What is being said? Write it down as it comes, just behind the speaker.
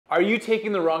Are you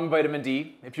taking the wrong vitamin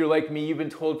D? If you're like me, you've been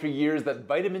told for years that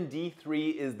vitamin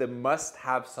D3 is the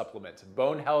must-have supplement.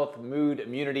 Bone health, mood,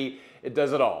 immunity, it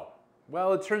does it all.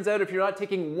 Well, it turns out if you're not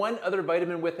taking one other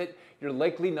vitamin with it, you're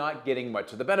likely not getting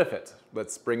much of the benefit.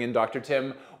 Let's bring in Dr.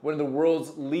 Tim, one of the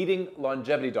world's leading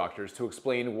longevity doctors, to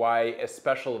explain why a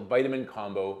special vitamin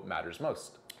combo matters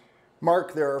most.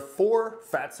 Mark, there are 4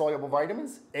 fat-soluble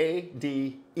vitamins, A,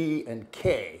 D, E, and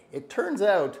K. It turns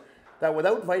out that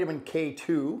without vitamin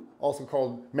K2, also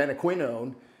called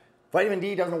menaquinone, vitamin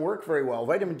D doesn't work very well.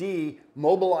 Vitamin D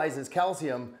mobilizes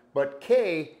calcium, but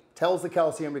K tells the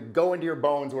calcium to go into your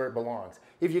bones where it belongs.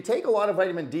 If you take a lot of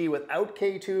vitamin D without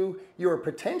K2, you are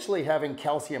potentially having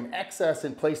calcium excess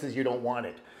in places you don't want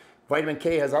it. Vitamin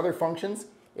K has other functions.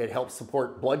 It helps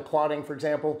support blood clotting, for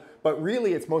example, but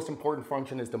really its most important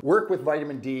function is to work with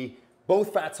vitamin D.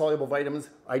 Both fat-soluble vitamins,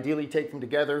 ideally take them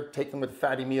together, take them with a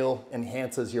fatty meal,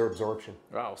 enhances your absorption.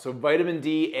 Wow, so vitamin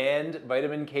D and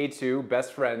vitamin K2,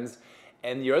 best friends,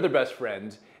 and your other best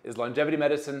friend is longevity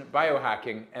medicine,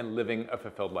 biohacking, and living a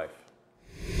fulfilled life.